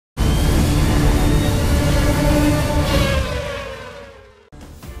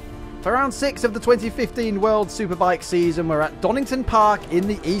For round 6 of the 2015 World Superbike season, we're at Donington Park in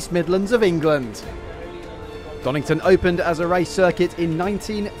the East Midlands of England. Donington opened as a race circuit in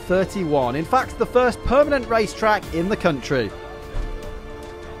 1931, in fact the first permanent racetrack in the country.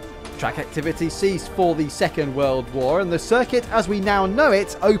 Track activity ceased for the Second World War, and the circuit as we now know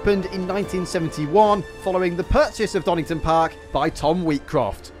it opened in 1971 following the purchase of Donington Park by Tom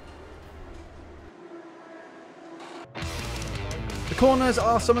Wheatcroft. The corners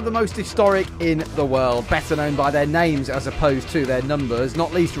are some of the most historic in the world, better known by their names as opposed to their numbers,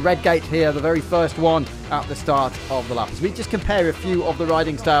 not least Redgate here, the very first one at the start of the lap, as we just compare a few of the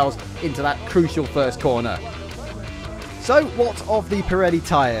riding styles into that crucial first corner. So what of the Pirelli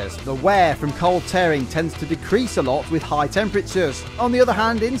tyres? The wear from cold tearing tends to decrease a lot with high temperatures. On the other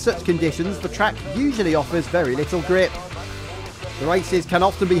hand, in such conditions, the track usually offers very little grip. The races can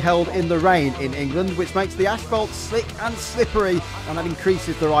often be held in the rain in England, which makes the asphalt slick and slippery, and that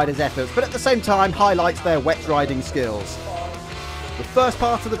increases the riders' efforts, but at the same time highlights their wet riding skills. The first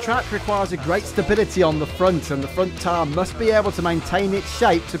part of the track requires a great stability on the front, and the front tyre must be able to maintain its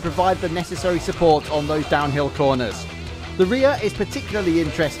shape to provide the necessary support on those downhill corners. The rear is particularly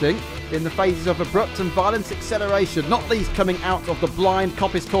interesting in the phases of abrupt and violent acceleration, not least coming out of the blind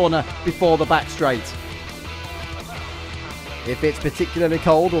coppice corner before the back straight. If it's particularly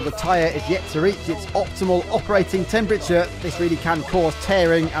cold or the tyre is yet to reach its optimal operating temperature, this really can cause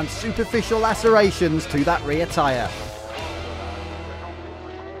tearing and superficial lacerations to that rear tyre.